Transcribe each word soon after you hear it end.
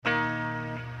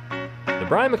The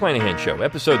Brian McClanahan Show,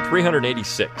 episode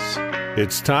 386.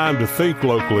 It's time to think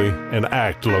locally and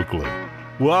act locally.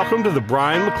 Welcome to the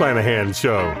Brian McClanahan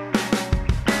Show.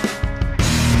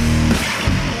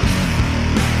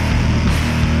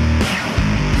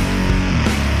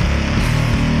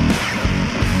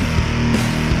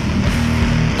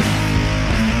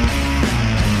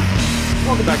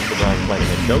 Welcome back to the Brian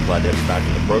McClanahan Show. Glad to have you back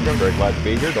in the program. Very glad to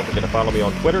be here. Don't forget to follow me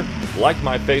on Twitter, like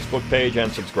my Facebook page,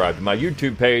 and subscribe to my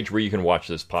YouTube page where you can watch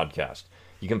this podcast.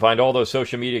 You can find all those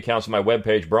social media accounts on my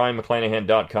webpage,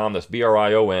 brianmcclanahan.com. That's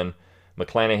B-R-I-O-N,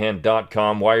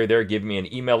 McClanahan.com. While you're there, give me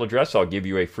an email address. I'll give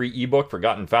you a free ebook,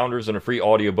 Forgotten Founders, and a free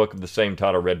audiobook of the same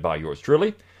title read by yours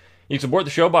truly. You can support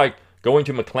the show by going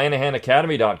to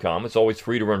McClanahanacademy.com. It's always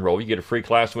free to enroll. You get a free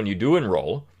class when you do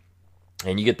enroll.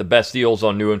 And you get the best deals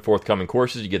on new and forthcoming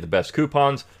courses. You get the best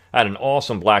coupons. I had an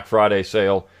awesome Black Friday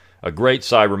sale, a great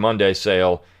Cyber Monday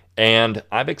sale, and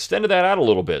I've extended that out a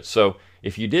little bit. So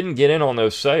if you didn't get in on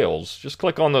those sales, just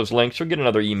click on those links. You'll get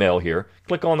another email here.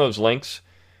 Click on those links,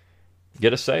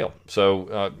 get a sale.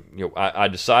 So I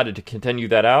decided to continue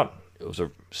that out. It was a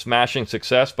smashing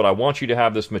success, but I want you to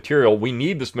have this material. We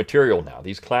need this material now.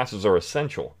 These classes are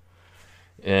essential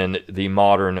in the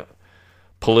modern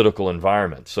political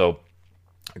environment. So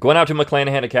going out to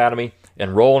McClanahan Academy,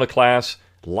 enroll in a class,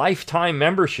 lifetime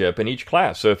membership in each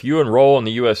class. So if you enroll in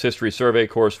the U.S. History Survey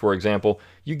course, for example,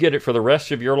 you get it for the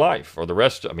rest of your life, or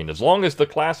as long as the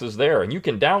class is there, and you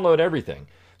can download everything.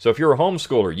 So if you're a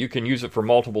homeschooler, you can use it for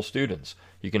multiple students.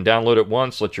 You can download it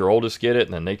once, let your oldest get it,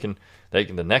 and then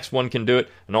the next one can do it,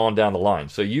 and on down the line.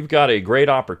 So you've got a great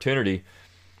opportunity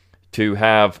to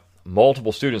have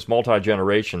multiple students,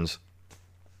 multi-generations,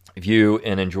 view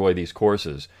and enjoy these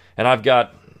courses. And I've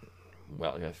got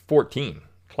 14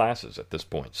 classes at this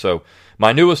point. So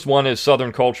my newest one is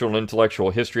Southern Cultural and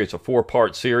Intellectual History. It's a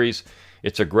 4-part series.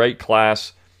 It's a great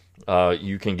class.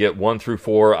 You can get 1 through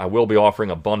 4. I will be offering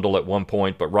a bundle at one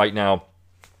point, but right now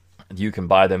you can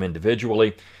buy them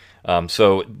individually.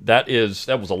 So that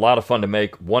was a lot of fun to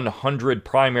make. 100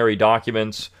 primary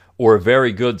documents or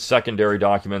very good secondary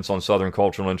documents on Southern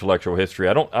Cultural and Intellectual History.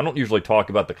 I don't usually talk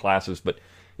about the classes, but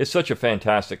it's such a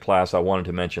fantastic class. I wanted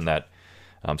to mention that.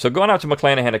 So going out to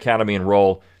McClanahan Academy,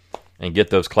 enroll, and get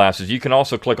those classes. You can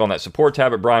also click on that support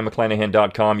tab at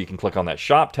brianmcclanahan.com. You can click on that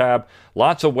shop tab.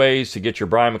 Lots of ways to get your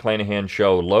Brian McClanahan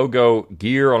Show logo,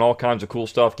 gear, on all kinds of cool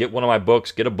stuff. Get one of my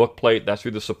books. Get a book plate. That's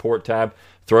through the support tab.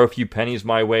 Throw a few pennies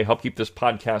my way. Help keep this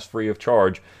podcast free of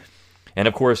charge. And,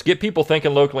 of course, get people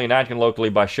thinking locally and acting locally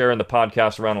by sharing the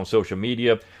podcast around on social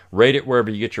media. Rate it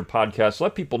wherever you get your podcasts.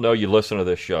 Let people know you listen to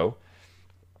this show,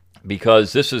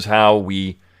 because this is how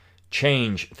we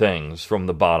change things from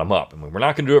the bottom up. I mean, we're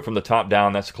not going to do it from the top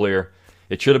down, that's clear.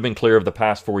 It should have been clear of the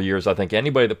past 4 years. I think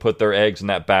anybody that put their eggs in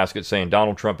that basket saying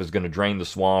Donald Trump is going to drain the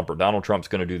swamp or Donald Trump's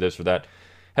going to do this or that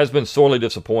has been sorely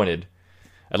disappointed.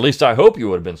 At least I hope you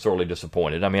would have been sorely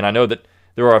disappointed. I mean, I know that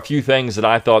there are a few things that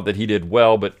I thought that he did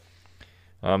well, but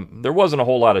there wasn't a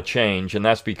whole lot of change, and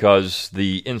that's because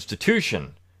the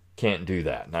institution can't do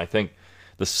that. And I think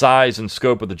the size and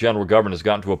scope of the general government has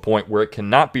gotten to a point where it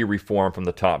cannot be reformed from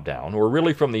the top down, or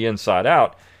really from the inside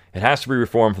out. It has to be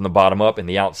reformed from the bottom up and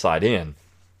the outside in.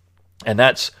 And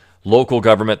that's local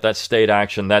government, that's state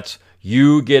action, that's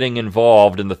you getting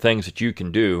involved in the things that you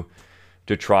can do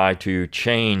to try to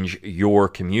change your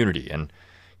community. And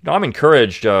I'm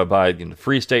encouraged by the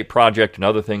Free State Project and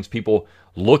other things, people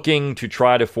looking to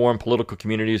try to form political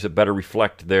communities that better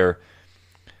reflect their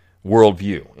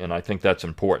worldview. And I think that's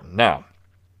important. Now,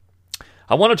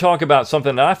 I want to talk about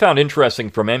something that I found interesting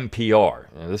from NPR.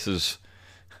 This is,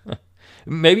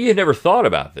 maybe you never thought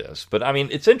about this, but I mean,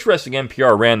 it's interesting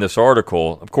NPR ran this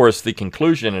article. Of course, the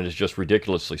conclusion in it is just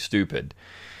ridiculously stupid.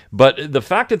 But the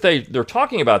fact that they're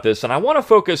talking about this, and I want to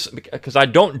focus, because I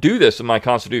don't do this in my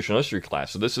constitutional history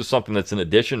class, so this is something that's in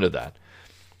addition to that.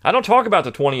 I don't talk about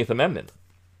the 20th Amendment.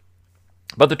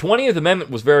 But the 20th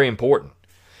Amendment was very important.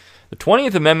 The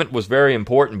 20th Amendment was very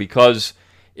important because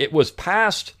it was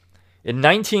passed in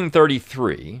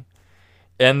 1933,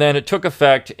 and then it took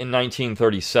effect in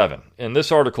 1937. And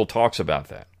this article talks about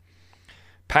that.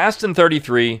 Passed in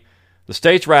 33, the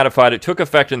states ratified it, took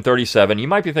effect in 37. You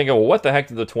might be thinking, well, what the heck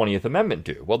did the 20th Amendment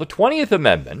do? Well, the 20th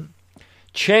Amendment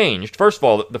changed, first of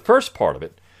all, the first part of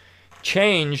it,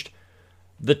 changed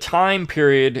the time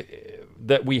period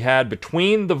that we had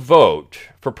between the vote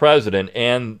for president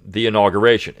and the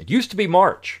inauguration. It used to be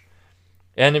March.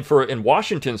 And in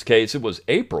Washington's case, it was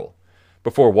April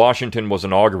before Washington was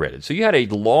inaugurated. So you had a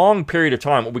long period of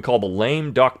time, what we call the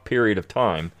lame duck period of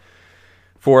time,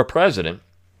 for a president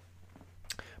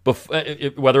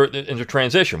whether in a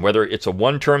transition, whether it's a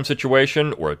one-term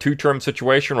situation or a two-term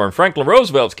situation, or in Franklin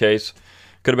Roosevelt's case,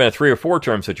 could have been a 3 or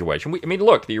 4-term situation.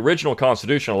 Look, the original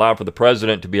Constitution allowed for the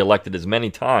president to be elected as many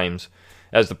times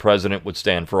as the president would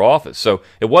stand for office. So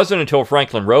it wasn't until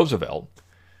Franklin Roosevelt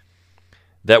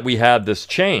that we had this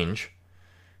change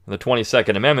in the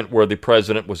 22nd Amendment where the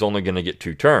president was only going to get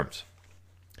 2 terms.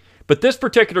 But this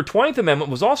particular 20th Amendment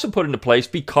was also put into place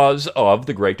because of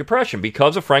the Great Depression,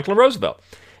 because of Franklin Roosevelt.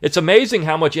 It's amazing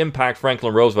how much impact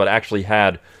Franklin Roosevelt actually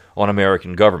had on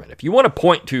American government. If you want to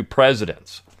point to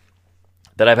presidents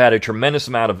that have had a tremendous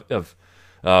amount of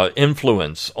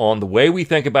influence on the way we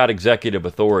think about executive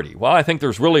authority, well, I think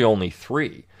there's really only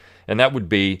 3, and that would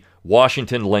be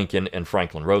Washington, Lincoln, and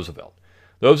Franklin Roosevelt.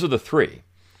 Those are the 3.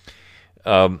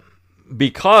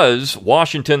 Because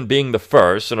Washington being the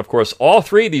first, and of course all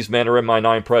 3 of these men are in my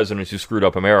 9 presidents who screwed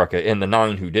up America, in the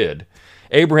 9 who did.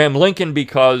 Abraham Lincoln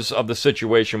because of the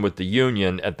situation with the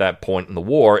Union at that point in the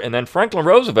war, and then Franklin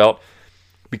Roosevelt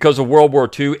because of World War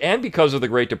II, and because of the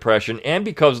Great Depression, and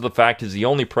because of the fact he's the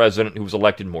only president who was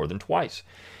elected more than twice.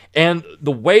 And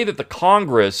the way that the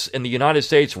Congress in the United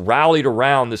States rallied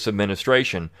around this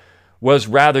administration was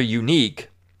rather unique.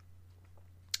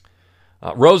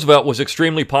 Roosevelt was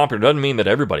extremely popular. Doesn't mean that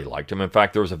everybody liked him. In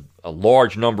fact, there was a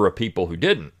large number of people who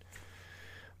didn't.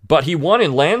 But he won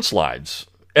in landslides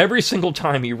every single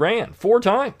time he ran. 4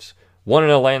 times. Won in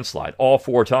a landslide, all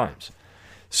 4 times.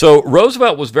 So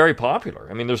Roosevelt was very popular.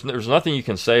 There's nothing you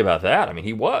can say about that.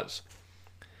 He was.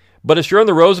 But it's during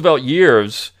the Roosevelt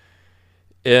years,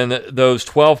 in those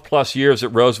 12-plus years that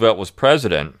Roosevelt was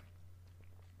president,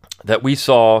 that we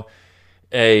saw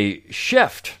a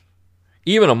shift,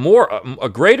 even a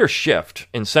greater shift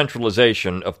in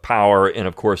centralization of power and,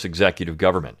 of course, executive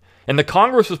government. And the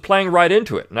Congress was playing right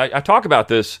into it. And I talk about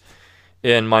this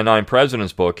in my 9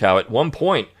 Presidents book, how at one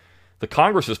point the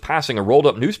Congress was passing a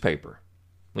rolled-up newspaper.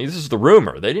 This is the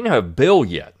rumor. They didn't have a bill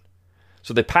yet.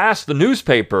 So they passed the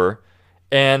newspaper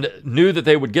and knew that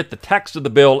they would get the text of the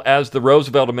bill as the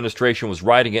Roosevelt administration was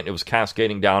writing it, and it was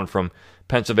cascading down from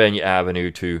Pennsylvania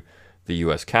Avenue to the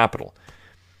U.S. Capitol.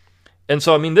 And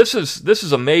so, this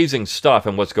is amazing stuff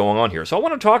and what's going on here. So I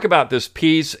want to talk about this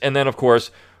piece and then, of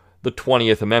course, the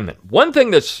 20th Amendment. One thing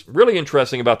that's really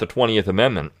interesting about the 20th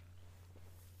Amendment,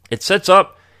 it sets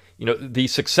up, the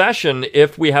succession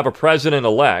if we have a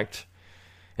president-elect.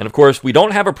 And, of course, we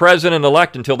don't have a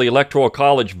president-elect until the Electoral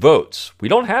College votes. We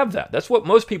don't have that. That's what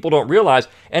most people don't realize.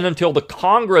 And until the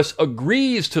Congress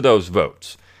agrees to those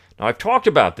votes. Now, I've talked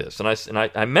about this, and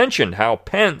I mentioned how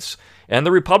Pence and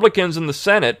the Republicans in the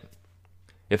Senate,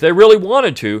 if they really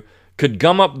wanted to, could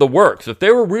gum up the works. If they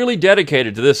were really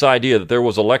dedicated to this idea that there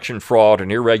was election fraud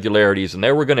and irregularities, and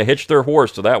they were going to hitch their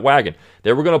horse to that wagon,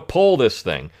 they were going to pull this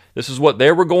thing. This is what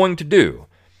they were going to do.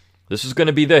 This is going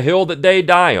to be the hill that they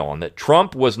die on, that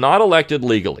Trump was not elected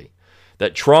legally,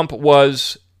 that Trump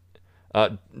was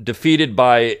defeated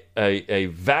by a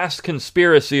vast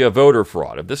conspiracy of voter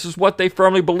fraud. If this is what they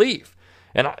firmly believe.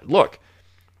 And look,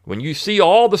 when you see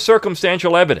all the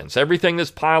circumstantial evidence, everything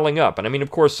that's piling up, and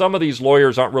of course, some of these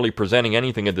lawyers aren't really presenting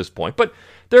anything at this point, but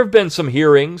there have been some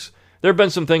hearings, there have been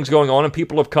some things going on, and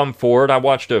people have come forward. I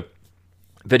watched a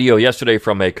video yesterday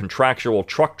from a contractual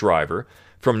truck driver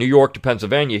from New York to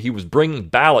Pennsylvania. He was bringing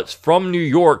ballots from New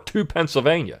York to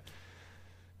Pennsylvania.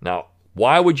 Now,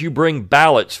 why would you bring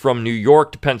ballots from New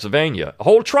York to Pennsylvania? A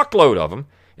whole truckload of them,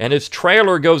 and his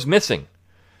trailer goes missing.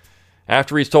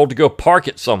 After he's told to go park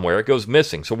it somewhere, it goes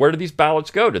missing. So where did these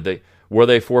ballots go? Were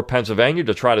they for Pennsylvania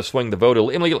to try to swing the vote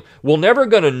illegal? We're never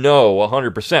going to know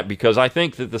 100% because I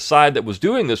think that the side that was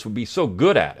doing this would be so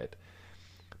good at it.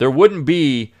 There wouldn't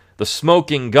be the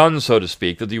smoking gun, so to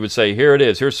speak, that you would say, here it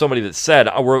is. Here's somebody that said,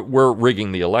 we're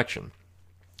rigging the election.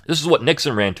 This is what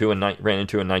Nixon ran into in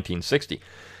 1960.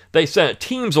 They sent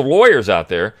teams of lawyers out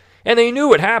there, and they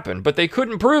knew it happened, but they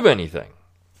couldn't prove anything.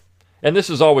 And this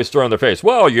is always thrown in their face.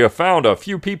 Well, you found a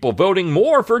few people voting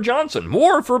more for Johnson,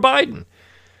 more for Biden.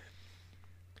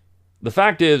 The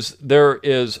fact is, there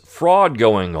is fraud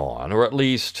going on, or at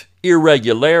least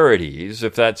irregularities,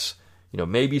 if that's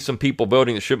maybe some people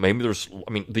voting that should, maybe there's,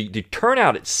 the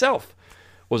turnout itself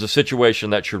was a situation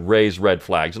that should raise red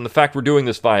flags. And the fact we're doing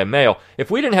this via mail, if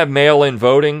we didn't have mail-in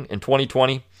voting in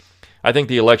 2020, I think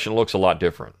the election looks a lot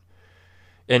different.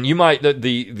 And you might,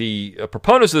 the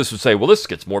proponents of this would say, well, this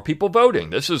gets more people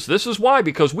voting. This is why,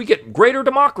 because we get greater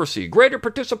democracy, greater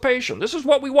participation. This is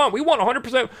what we want. We want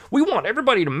 100%. We want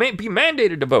everybody to be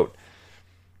mandated to vote.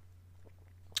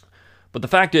 But the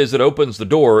fact is, it opens the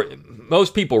door.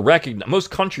 Most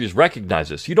countries recognize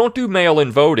this. You don't do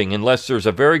mail-in voting unless there's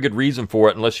a very good reason for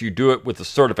it, unless you do it with a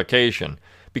certification.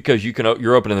 because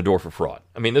you're opening the door for fraud.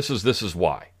 I mean, this is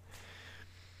why.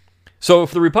 So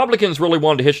if the Republicans really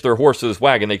wanted to hitch their horse to this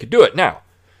wagon, they could do it. Now,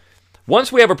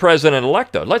 once we have a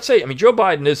president-elect, though, let's say, Joe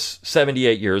Biden is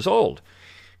 78 years old.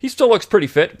 He still looks pretty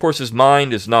fit. Of course, his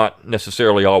mind is not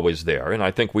necessarily always there, and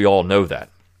I think we all know that.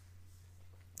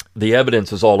 The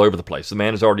evidence is all over the place. The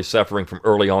man is already suffering from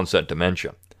early-onset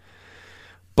dementia.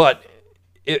 But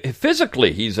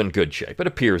physically, he's in good shape. It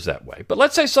appears that way. But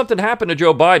let's say something happened to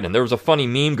Joe Biden. There was a funny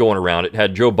meme going around. It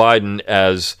had Joe Biden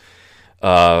as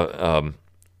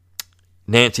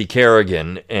Nancy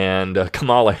Kerrigan and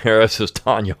Kamala Harris as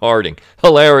Tanya Harding.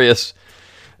 Hilarious.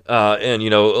 And,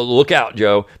 look out,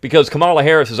 Joe, because Kamala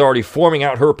Harris is already forming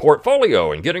out her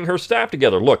portfolio and getting her staff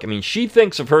together. Look, she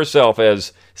thinks of herself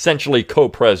as essentially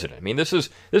co-president. This is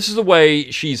the way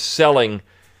she's selling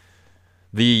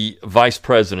the vice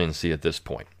presidency at this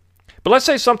point. But let's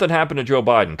say something happened to Joe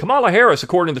Biden. Kamala Harris,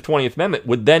 according to the 20th Amendment,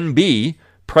 would then be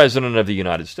president of the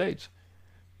United States.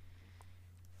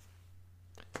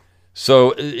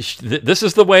 So this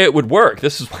is the way it would work.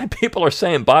 This is why people are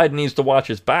saying Biden needs to watch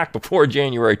his back before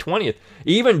January 20th,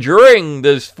 even during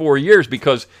this 4 years,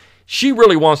 because she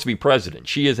really wants to be president.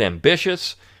 She is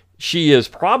ambitious. She is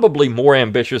probably more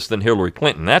ambitious than Hillary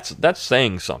Clinton. That's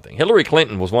saying something. Hillary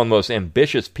Clinton was one of the most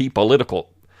ambitious political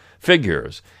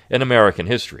figures in American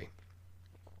history.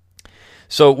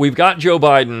 So we've got Joe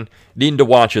Biden needing to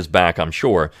watch his back, I'm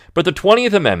sure. But the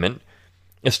 20th Amendment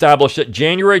established that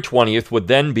January 20th would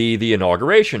then be the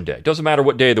inauguration day. Doesn't matter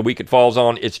what day of the week it falls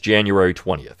on, it's January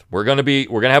 20th. We're going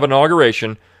to have an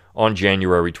inauguration on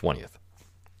January 20th.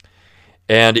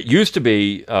 And it used to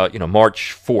be,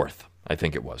 March 4th, I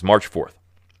think it was, March 4th.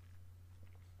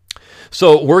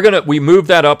 So we moved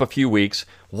that up a few weeks.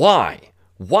 Why?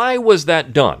 Why was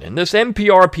that done? And this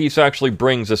NPR piece actually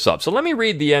brings this up. So let me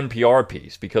read the NPR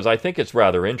piece because I think it's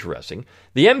rather interesting.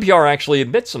 The NPR actually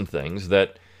admits some things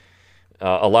that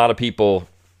a lot of people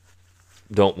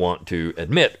don't want to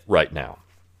admit right now.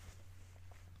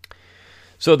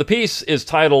 So the piece is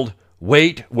titled,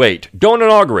 Wait, Don't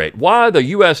Inaugurate. Why the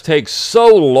U.S. takes so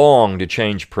long to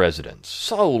change presidents.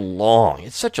 So long.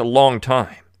 It's such a long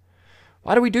time.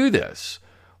 Why do we do this?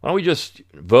 Why don't we just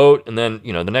vote and then,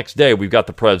 the next day we've got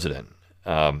the president?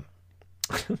 Well,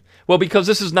 because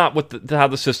this is not how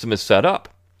the system is set up.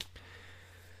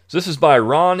 So this is by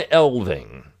Ron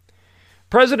Elving.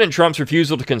 President Trump's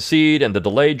refusal to concede and the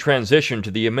delayed transition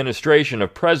to the administration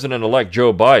of President-elect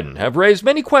Joe Biden have raised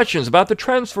many questions about the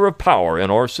transfer of power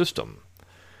in our system.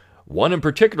 One in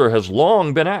particular has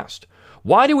long been asked.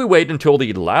 Why do we wait until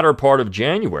the latter part of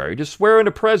January to swear in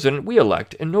a president we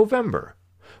elect in November?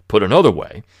 Put another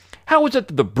way, how is it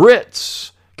that the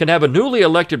Brits can have a newly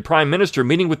elected prime minister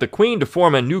meeting with the Queen to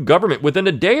form a new government within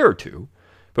a day or two,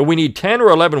 but we need 10 or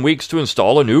 11 weeks to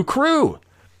install a new crew?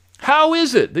 How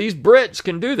is it these Brits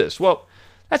can do this? Well,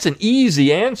 that's an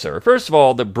easy answer. First of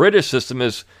all, the British system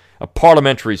is a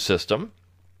parliamentary system.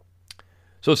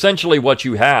 So essentially what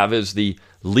you have is the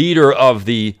leader of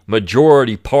the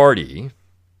majority party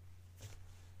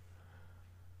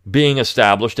being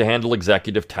established to handle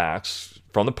executive tasks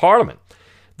from the parliament.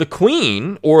 The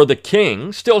Queen or the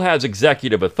King still has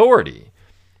executive authority,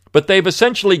 but they've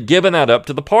essentially given that up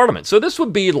to the parliament. So this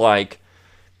would be like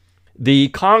the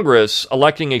Congress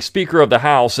electing a Speaker of the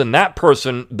House, and that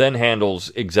person then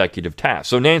handles executive tasks.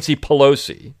 So Nancy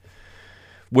Pelosi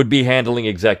would be handling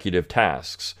executive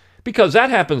tasks, because that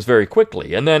happens very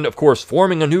quickly. And then, of course,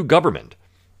 forming a new government.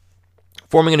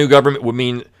 Forming a new government would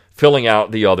mean filling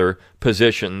out the other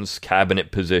positions,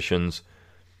 cabinet positions.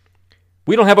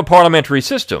 We don't have a parliamentary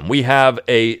system. We have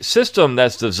a system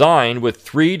that's designed with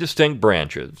three distinct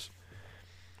branches.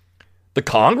 The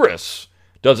Congress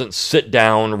doesn't sit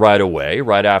down right away,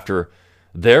 right after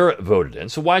they're voted in.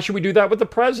 So why should we do that with the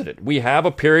president? We have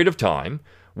a period of time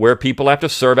where people have to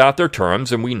serve out their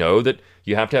terms, and we know that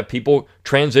you have to have people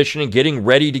transitioning, getting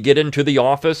ready to get into the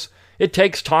office. It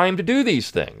takes time to do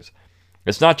these things.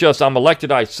 It's not just, I'm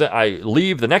elected, I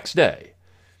leave the next day.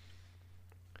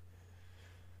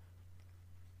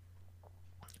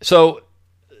 So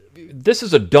this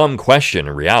is a dumb question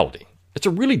in reality. It's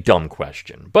a really dumb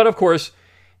question. But of course,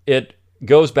 it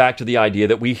goes back to the idea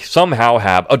that we somehow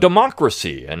have a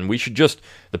democracy and we should just,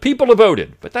 the people have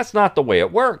voted. But that's not the way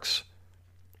it works.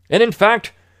 And in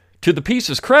fact, to the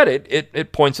piece's credit,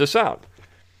 it points this out.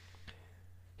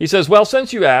 He says, well,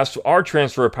 since you asked, our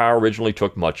transfer of power originally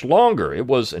took much longer. It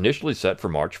was initially set for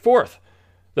March 4th.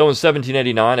 Though in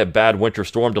 1789, a bad winter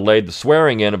storm delayed the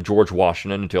swearing in of George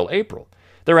Washington until April.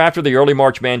 Thereafter, the early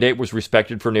March mandate was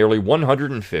respected for nearly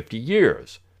 150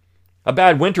 years. A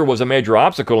bad winter was a major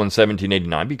obstacle in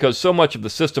 1789 because so much of the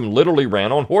system literally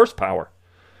ran on horsepower.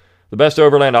 The best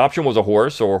overland option was a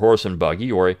horse or horse and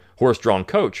buggy or a horse-drawn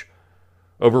coach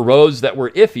over roads that were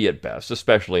iffy at best,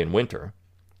 especially in winter.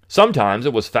 Sometimes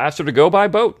it was faster to go by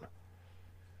boat.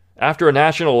 After a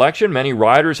national election, many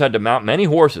riders had to mount many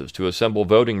horses to assemble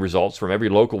voting results from every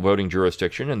local voting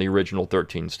jurisdiction in the original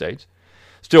 13 states.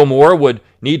 Still more would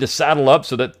need to saddle up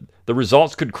so that the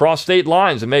results could cross state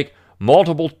lines and make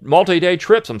multi-day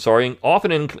trips,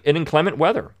 often in inclement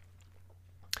weather.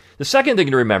 The second thing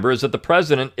to remember is that the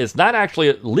president is not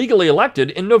actually legally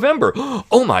elected in November.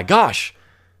 Oh my gosh!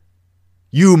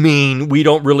 You mean we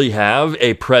don't really have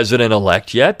a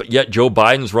president-elect yet, but yet Joe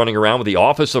Biden's running around with the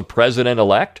office of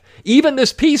president-elect? Even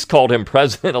this piece called him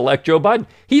President-elect Joe Biden.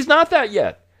 He's not that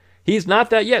yet. He's not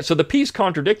that yet. So the piece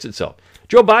contradicts itself.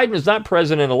 Joe Biden is not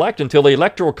president-elect until the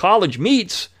Electoral College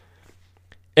meets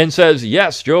and says,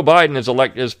 yes, Joe Biden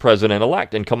is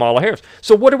president-elect, and Kamala Harris.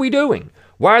 So what are we doing?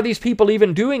 Why are these people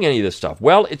even doing any of this stuff?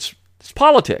 Well, it's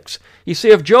politics. You see,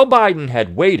 if Joe Biden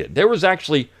had waited,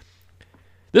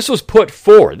 this was put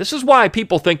forward. This is why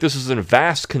people think this is a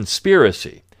vast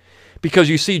conspiracy. Because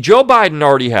you see, Joe Biden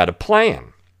already had a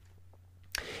plan.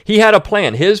 He had a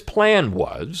plan. His plan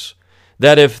was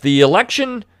that if the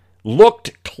election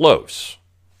looked close,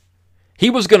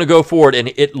 he was going to go forward,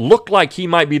 and it looked like he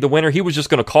might be the winner. He was just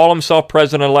going to call himself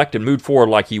president-elect and move forward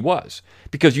like he was.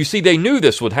 Because you see, they knew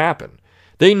this would happen.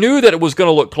 They knew that it was going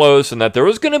to look close and that there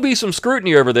was going to be some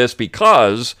scrutiny over this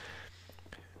because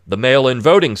the mail-in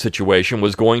voting situation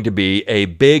was going to be a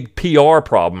big PR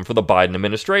problem for the Biden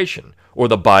administration or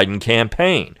the Biden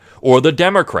campaign or the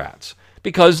Democrats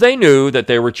because they knew that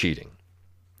they were cheating.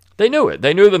 They knew it.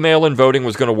 They knew the mail-in voting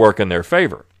was going to work in their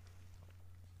favor.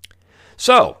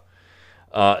 So,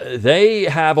 they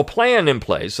have a plan in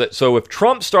place. So if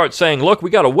Trump starts saying, look,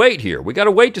 we got to wait here. We got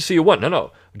to wait to see who won.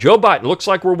 No. Joe Biden looks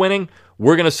like we're winning.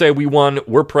 We're going to say we won.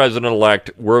 We're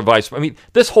president-elect. We're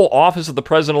this whole office of the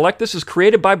president-elect, this is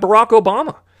created by Barack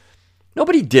Obama.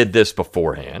 Nobody did this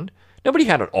beforehand. Nobody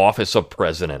had an office of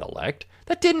president-elect.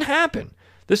 That didn't happen.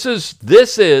 This is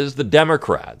the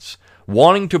Democrats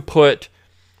wanting to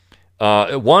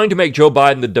make Joe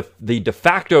Biden the de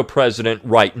facto president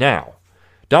right now.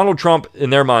 Donald Trump, in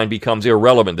their mind, becomes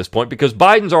irrelevant at this point because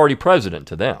Biden's already president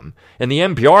to them. And the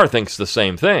NPR thinks the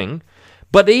same thing.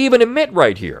 But they even admit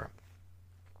right here,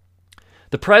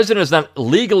 the president is not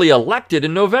legally elected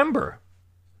in November.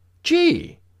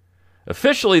 Gee,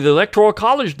 officially the Electoral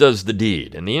College does the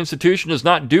deed, and the institution does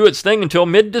not do its thing until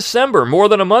mid-December, more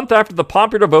than a month after the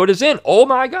popular vote is in. Oh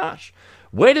my gosh.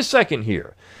 Wait a second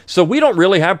here. So we don't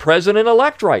really have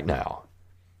president-elect right now.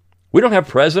 We don't have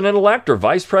president-elect or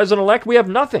vice president-elect. We have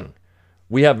nothing.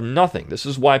 We have nothing. This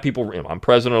is why people, I'm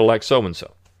president-elect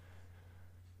so-and-so.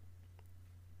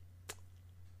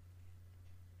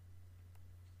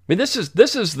 I mean, this is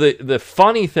the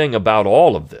funny thing about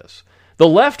all of this. The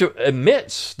left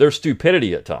admits their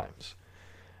stupidity at times.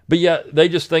 But yet they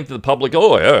just think that the public,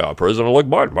 oh, yeah, President-elect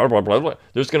Biden, blah, blah, blah, blah.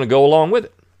 They're just going to go along with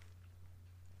it.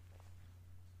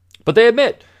 But they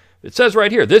admit, it says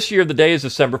right here, this year the day is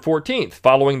December 14th,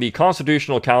 following the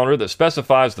constitutional calendar that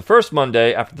specifies the first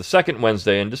Monday after the second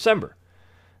Wednesday in December.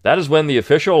 That is when the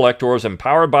official electors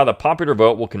empowered by the popular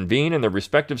vote will convene in their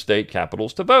respective state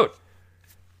capitals to vote.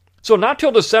 So not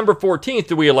till December 14th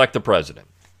do we elect the president.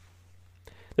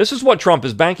 This is what Trump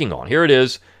is banking on. Here it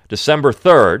is, December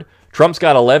 3rd. Trump's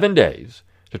got 11 days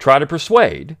to try to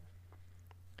persuade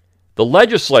the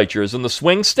legislatures in the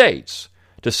swing states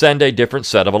to send a different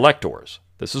set of electors.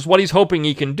 This is what he's hoping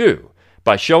he can do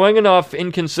by showing enough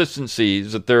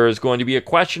inconsistencies that there is going to be a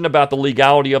question about the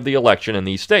legality of the election in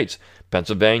these states.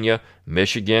 Pennsylvania,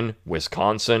 Michigan,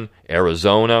 Wisconsin,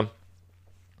 Arizona.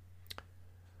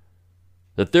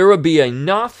 That there would be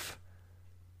enough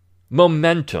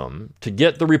momentum to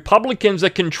get the Republicans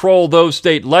that control those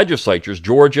state legislatures,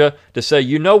 Georgia, to say,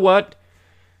 you know what?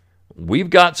 We've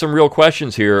got some real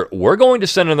questions here. We're going to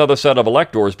send another set of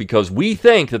electors because we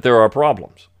think that there are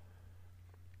problems.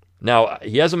 Now,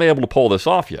 he hasn't been able to pull this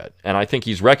off yet, and I think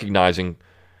he's recognizing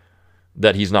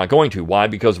that he's not going to. Why?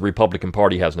 Because the Republican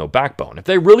Party has no backbone. If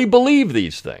they really believe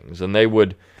these things, then they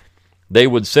would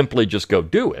simply just go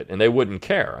do it, and they wouldn't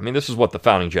care. I mean, this is what the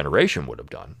founding generation would have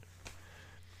done.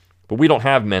 But we don't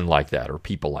have men like that or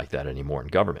people like that anymore in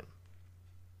government.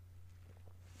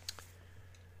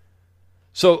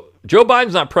 So Joe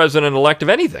Biden's not president-elect of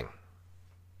anything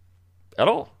at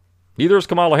all. Neither is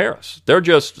Kamala Harris. They're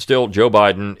just still Joe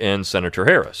Biden and Senator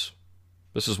Harris.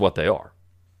 This is what they are.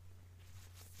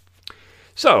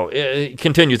 So it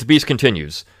continues. The beast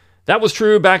continues. That was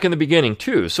true back in the beginning,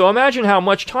 too. So imagine how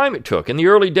much time it took in the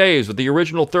early days with the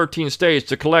original 13 states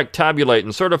to collect, tabulate,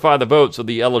 and certify the votes of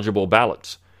the eligible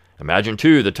ballots. Imagine,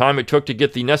 too, the time it took to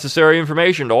get the necessary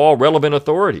information to all relevant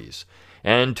authorities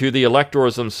and to the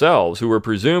electors themselves, who were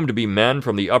presumed to be men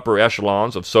from the upper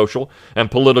echelons of social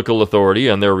and political authority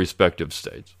in their respective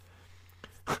states.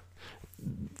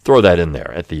 Throw that in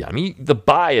there at the end. I mean, the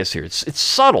bias here, it's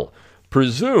subtle.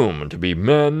 Presumed to be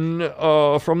men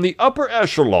from the upper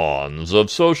echelons of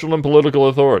social and political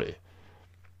authority.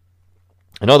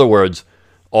 In other words,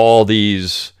 all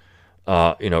these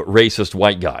racist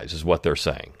white guys is what they're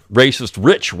saying. Racist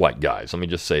rich white guys, let me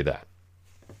just say that.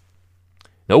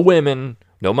 No women,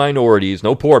 no minorities,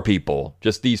 no poor people,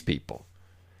 just these people.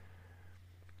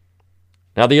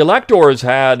 Now, the electors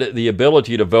had the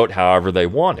ability to vote however they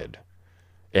wanted,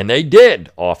 and they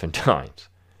did oftentimes.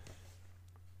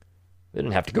 They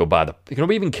didn't have to go by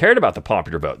nobody even cared about the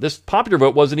popular vote. This popular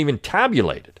vote wasn't even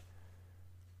tabulated.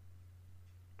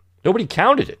 Nobody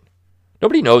counted it.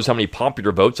 Nobody knows how many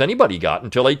popular votes anybody got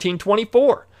until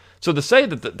 1824. So to say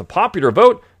that the popular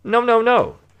vote,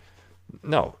 no.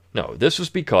 This was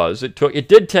because it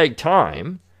did take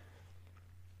time,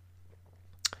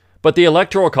 but the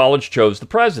Electoral College chose the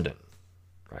president,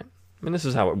 right? I mean, this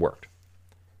is how it worked.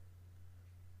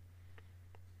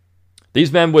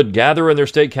 These men would gather in their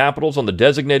state capitals on the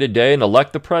designated day and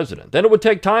elect the president. Then it would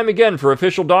take time again for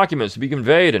official documents to be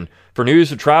conveyed and for news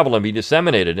to travel and be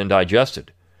disseminated and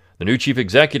digested. The new chief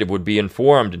executive would be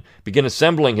informed and begin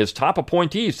assembling his top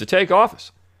appointees to take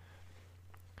office.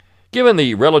 Given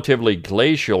the relatively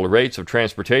glacial rates of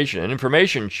transportation and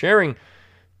information sharing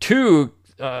two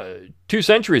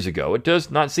centuries ago, it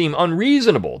does not seem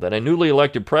unreasonable that a newly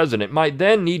elected president might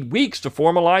then need weeks to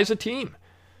formalize a team.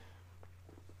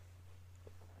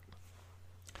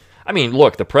 I mean,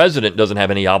 look, the president doesn't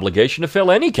have any obligation to fill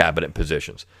any cabinet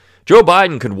positions. Joe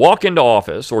Biden could walk into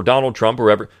office, or Donald Trump, or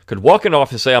whoever, could walk into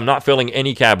office and say, I'm not filling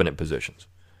any cabinet positions.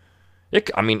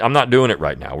 I'm not doing it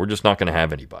right now. We're just not going to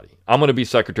have anybody. I'm going to be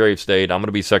Secretary of State. I'm going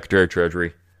to be Secretary of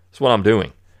Treasury. That's what I'm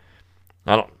doing.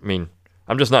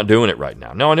 I'm just not doing it right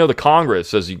now. Now, I know the Congress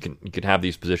says you can have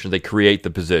these positions. They create the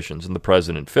positions, and the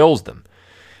president fills them.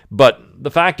 But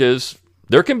the fact is,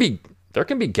 there can be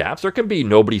gaps. There can be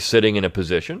nobody sitting in a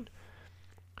position.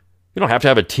 You don't have to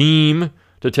have a team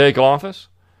to take office.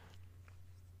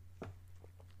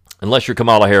 Unless you're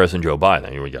Kamala Harris and Joe Biden.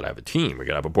 Then we got to have a team. We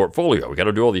got to have a portfolio. We got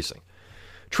to do all these things.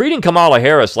 Treating Kamala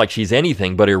Harris like she's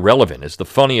anything but irrelevant is the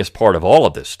funniest part of all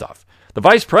of this stuff. The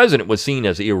vice president was seen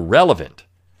as irrelevant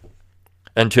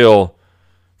until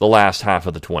the last half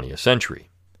of the 20th century.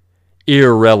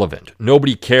 Irrelevant.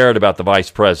 Nobody cared about the vice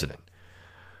president.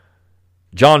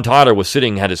 John Tyler was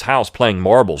sitting at his house playing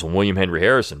marbles when William Henry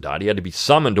Harrison died. He had to be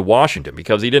summoned to Washington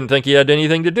because he didn't think he had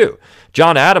anything to do.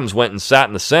 John Adams went and sat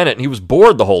in the Senate, and he was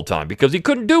bored the whole time because he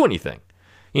couldn't do anything.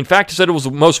 In fact, he said it was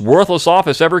the most worthless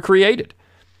office ever created.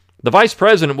 The vice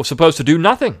president was supposed to do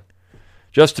nothing,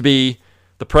 just to be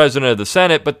the president of the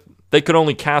Senate, but they could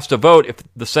only cast a vote if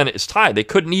the Senate is tied. They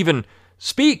couldn't even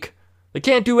speak. They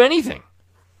can't do anything.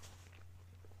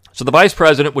 So the vice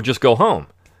president would just go home.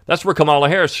 That's where Kamala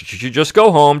Harris should just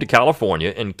go home to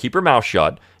California and keep her mouth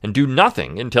shut and do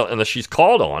nothing unless she's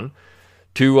called on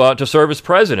to serve as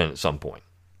president at some point.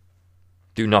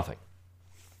 Do nothing.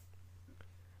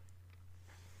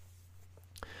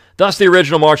 Thus, the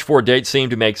original March 4 date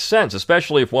seemed to make sense,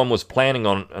 especially if one was planning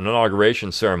on an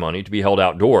inauguration ceremony to be held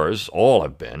outdoors. All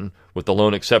have been, with the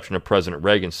lone exception of President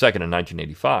Reagan's second in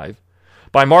 1985.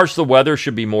 By March, the weather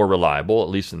should be more reliable, at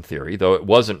least in theory, though it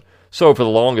wasn't so for the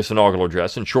longest inaugural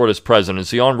address and shortest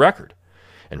presidency on record.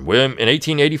 In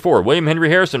 1884, William Henry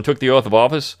Harrison took the oath of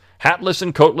office, hatless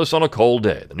and coatless on a cold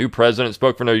day. The new president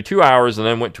spoke for nearly 2 hours and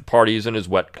then went to parties in his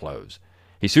wet clothes.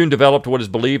 He soon developed what is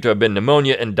believed to have been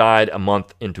pneumonia and died a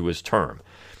month into his term.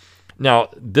 Now,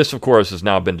 this, of course, has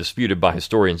now been disputed by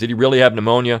historians. Did he really have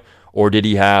pneumonia, or did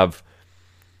he have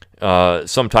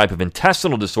some type of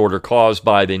intestinal disorder caused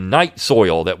by the night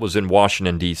soil that was in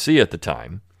Washington, D.C. at the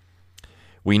time?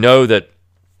 We know that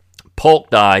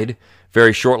Polk died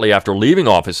very shortly after leaving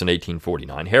office in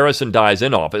 1849. Harrison dies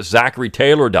in office. Zachary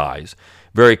Taylor dies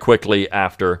very quickly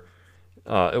after,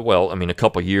 a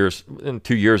couple years,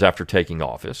 2 years after taking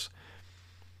office.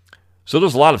 So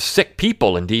there's a lot of sick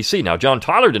people in D.C. Now, John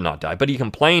Tyler did not die, but he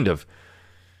complained of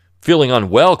feeling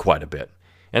unwell quite a bit.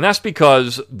 And that's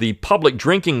because the public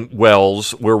drinking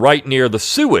wells were right near the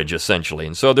sewage, essentially.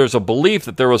 And so there's a belief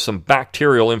that there was some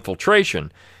bacterial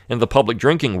infiltration in the public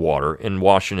drinking water in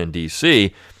Washington,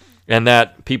 D.C., and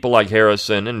that people like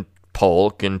Harrison and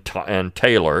Polk and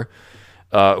Taylor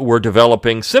were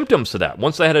developing symptoms to that.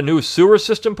 Once they had a new sewer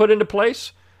system put into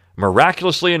place,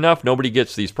 miraculously enough, nobody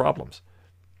gets these problems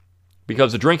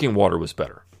because the drinking water was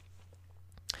better.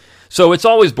 So it's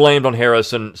always blamed on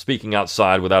Harrison speaking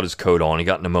outside without his coat on. He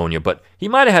got pneumonia, but he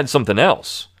might have had something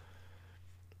else.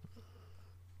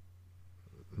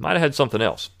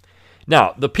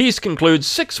 Now, the piece concludes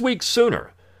 6 weeks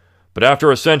sooner. But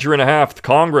after a century and a half,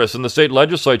 Congress and the state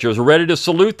legislatures were ready to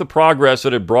salute the progress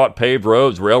that had brought paved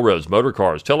roads, railroads, motor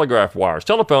cars, telegraph wires,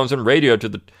 telephones, and radio to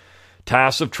the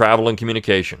tasks of travel and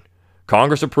communication.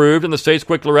 Congress approved, and the states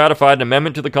quickly ratified an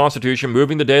amendment to the Constitution,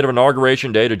 moving the date of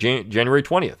inauguration day to January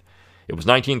 20th. It was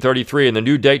 1933, and the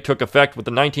new date took effect with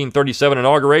the 1937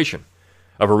 inauguration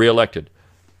of a re-elected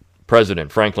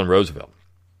President, Franklin Roosevelt.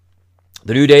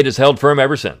 The new date is held firm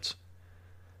ever since.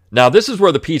 Now, this is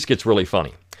where the piece gets really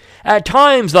funny. At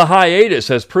times, the hiatus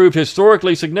has proved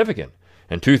historically significant.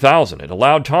 In 2000, it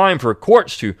allowed time for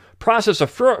courts to process a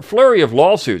flurry of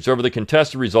lawsuits over the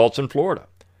contested results in Florida.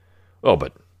 Oh,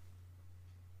 but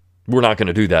we're not going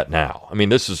to do that now. I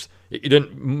mean, you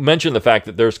didn't mention the fact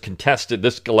that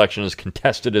this election is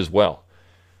contested as well.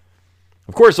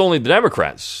 Of course, only the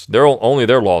Democrats, only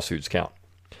their lawsuits count.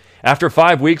 After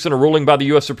 5 weeks and a ruling by the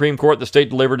U.S. Supreme Court, the state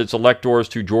delivered its electors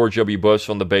to George W. Bush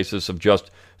on the basis of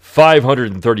just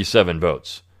 537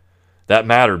 votes. That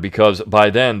mattered because by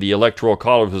then the Electoral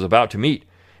College was about to meet,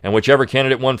 and whichever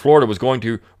candidate won Florida was going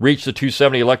to reach the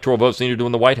 270 electoral votes needed to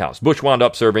win the White House. Bush wound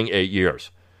up serving 8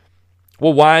 years.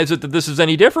 Well, why is it that this is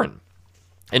any different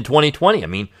in 2020? I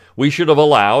mean, we should have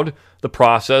allowed the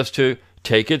process to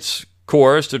take its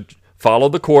course, to follow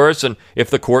the course, and if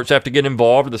the courts have to get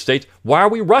involved, or the states, why are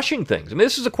we rushing things? I mean,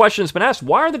 this is a question that's been asked.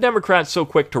 Why are the Democrats so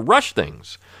quick to rush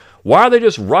things? Why are they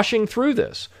just rushing through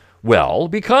this? Well,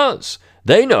 because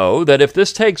they know that if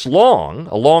this takes a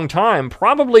long time,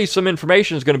 probably some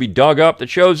information is going to be dug up that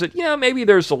shows that, maybe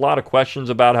there's a lot of questions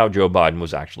about how Joe Biden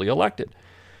was actually elected.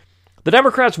 The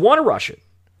Democrats want to rush it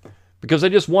because they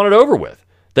just want it over with.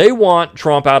 They want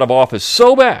Trump out of office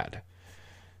so bad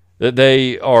that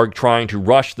they are trying to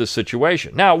rush this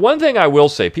situation. Now, one thing I will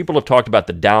say, people have talked about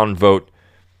the down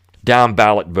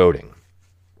ballot voting.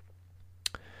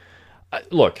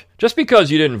 Look, just because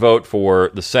you didn't vote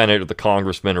for the Senate or the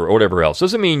congressman or whatever else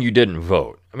doesn't mean you didn't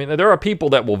vote. I mean, there are people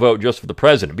that will vote just for the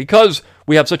president because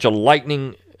we have such a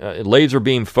lightning laser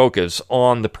beam focus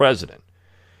on the president.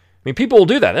 I mean, people will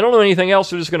do that. They don't know anything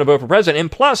else. They're just going to vote for president.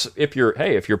 And plus, if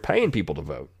you're paying people to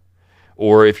vote,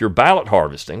 or if you're ballot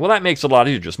harvesting, well, that makes it a lot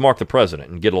easier. Just mark the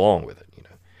president and get along with it.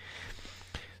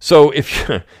 So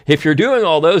if you're doing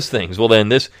all those things, well, then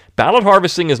this ballot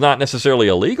harvesting is not necessarily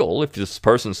illegal. If this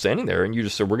person's standing there and you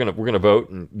just say we're gonna vote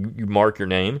and you mark your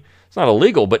name, it's not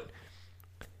illegal. But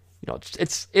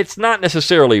it's not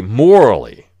necessarily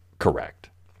morally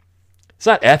correct. It's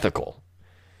not ethical,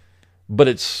 but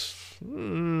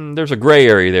there's a gray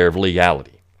area there of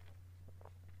legality.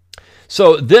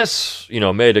 So this,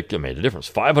 made a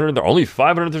difference. Only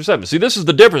 537. See, this is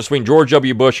the difference between George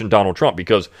W. Bush and Donald Trump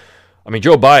because,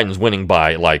 Joe Biden's winning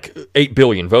by like 8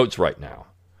 billion votes right now.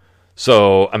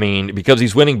 So, because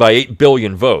he's winning by 8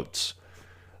 billion votes,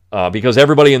 because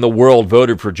everybody in the world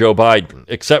voted for Joe Biden,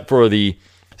 except for the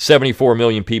 74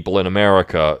 million people in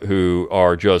America who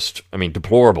are just,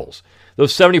 deplorables.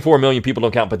 Those 74 million people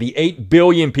don't count, but the 8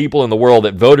 billion people in the world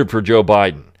that voted for Joe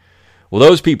Biden, well,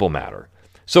 those people matter.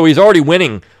 So he's already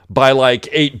winning by like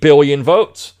 8 billion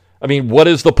votes. What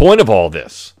is the point of all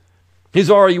this? He's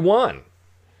already won.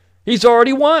 He's got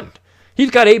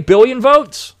 8 billion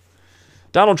votes.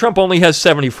 Donald Trump only has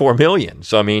 74 million.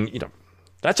 So,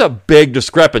 that's a big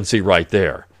discrepancy right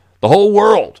there. The whole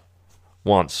world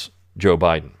wants Joe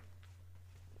Biden.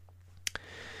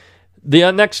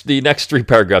 The next three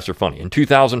paragraphs are funny. In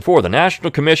 2004, the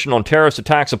National Commission on Terrorist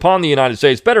Attacks upon the United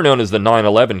States, better known as the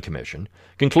 9/11 Commission,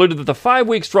 concluded that the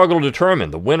 5-week struggle to determine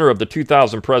the winner of the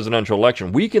 2000 presidential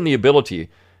election weakened the ability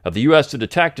of the U.S. to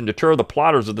detect and deter the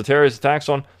plotters of the terrorist attacks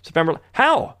on September.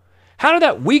 How? How did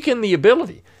that weaken the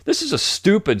ability? This is a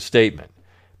stupid statement.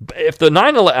 If the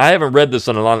 9/11, I haven't read this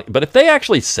in a long, but if they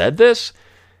actually said this,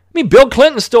 Bill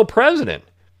Clinton's still president.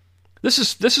 This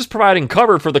is providing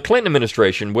cover for the Clinton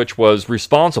administration, which was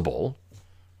responsible.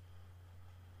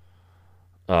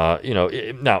 Now,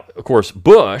 of course,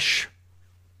 Bush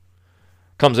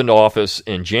comes into office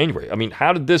in January.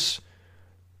 How did this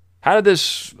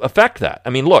affect that?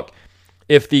 Look,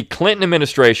 if the Clinton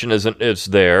administration is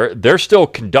there, they're still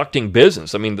conducting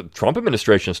business. The Trump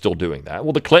administration is still doing that.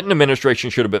 Well, the Clinton administration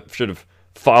should have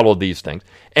followed these things.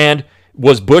 And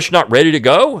was Bush not ready to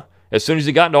go as soon as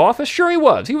he got into office? Sure he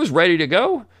was. He was ready to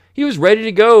go. He was ready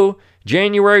to go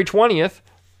January 20th,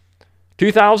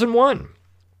 2001.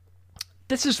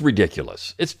 This is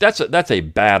ridiculous. That's a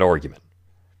bad argument.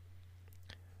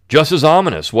 Just as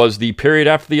ominous was the period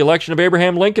after the election of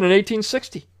Abraham Lincoln in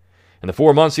 1860. In the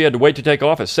 4 months he had to wait to take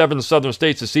office, 7 southern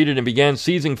states seceded and began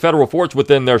seizing federal forts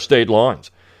within their state lines.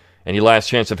 Any last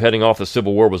chance of heading off the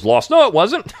Civil War was lost. No, it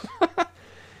wasn't.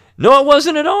 No, it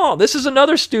wasn't at all. This is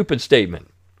another stupid statement.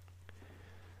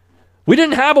 We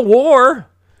didn't have a war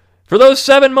for those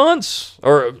 7 months,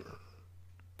 or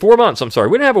 4 months, I'm sorry.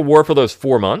 We didn't have a war for those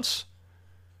 4 months.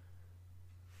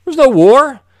 There's no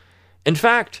war. In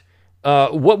fact,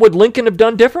 what would Lincoln have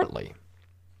done differently?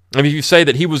 I mean, if you say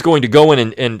that he was going to go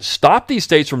in and stop these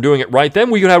states from doing it right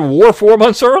then, we could have a war 4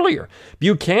 months earlier.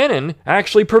 Buchanan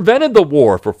actually prevented the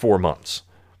war for 4 months.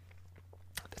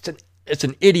 It's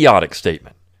an idiotic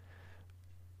statement.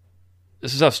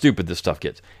 This is how stupid this stuff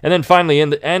gets. And then finally, in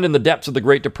the depths of the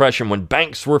Great Depression, when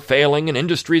banks were failing and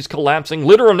industries collapsing,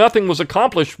 little or nothing was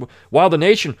accomplished while the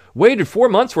nation waited 4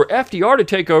 months for FDR to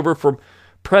take over from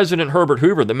President Herbert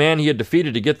Hoover, the man he had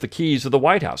defeated to get the keys to the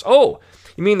White House. Oh,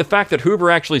 you mean the fact that Hoover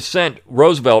actually sent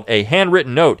Roosevelt a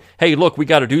handwritten note? Hey, look, we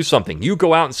got to do something. You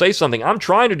go out and say something. I'm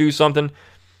trying to do something,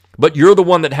 but you're the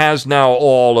one that has now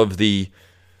all of the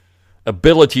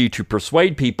ability to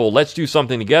persuade people. Let's do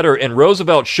something together. And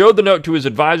Roosevelt showed the note to his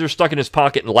advisor, stuck in his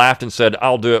pocket, and laughed and said,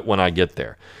 I'll do it when I get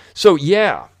there. So,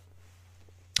 yeah,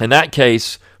 in that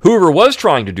case, Hoover was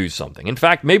trying to do something. In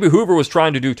fact, maybe Hoover was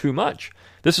trying to do too much.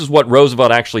 This is what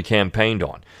Roosevelt actually campaigned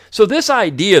on. So this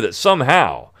idea that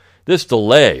somehow this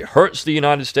delay hurts the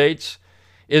United States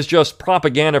is just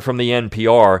propaganda from the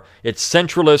NPR. It's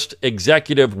centralist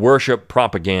executive worship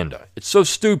propaganda. It's so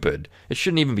stupid, it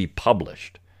shouldn't even be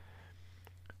published.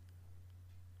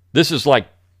 This is like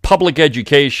public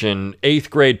education,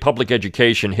 8th grade public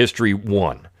education, history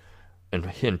 1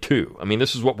 and 2. I mean,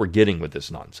 this is what we're getting with this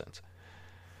nonsense.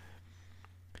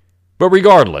 But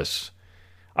regardless,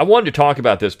 I wanted to talk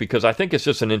about this because I think it's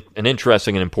just an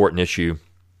interesting and important issue,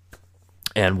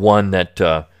 and one that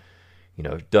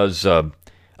does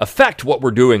affect what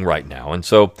we're doing right now. And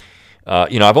so,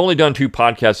 I've only done 2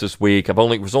 podcasts this week. It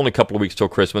was only a couple of weeks till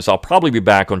Christmas. I'll probably be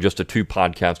back on just a 2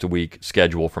 podcast a week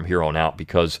schedule from here on out,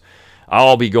 because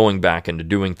I'll be going back into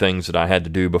doing things that I had to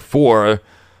do before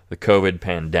the COVID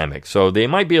pandemic. So they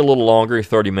might be a little longer,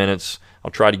 30 minutes.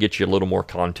 I'll try to get you a little more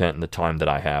content in the time that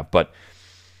I have, but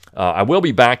I will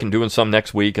be back and doing some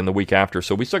next week and the week after,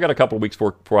 so we still got a couple of weeks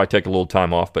before I take a little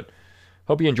time off, but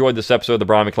hope you enjoyed this episode of the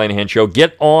Brian McClanahan Show.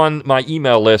 Get on my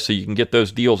email list so you can get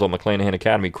those deals on McClanahan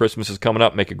Academy. Christmas is coming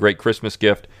up. Make a great Christmas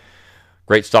gift.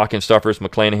 Great stocking stuffers, Brian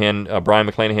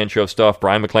McClanahan Show stuff,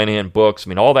 Brian McClanahan books. I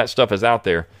mean, all that stuff is out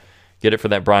there. Get it for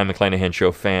that Brian McClanahan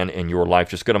Show fan in your life.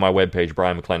 Just go to my webpage,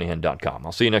 brianmcclanahan.com.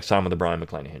 I'll see you next time on the Brian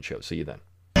McClanahan Show. See you then.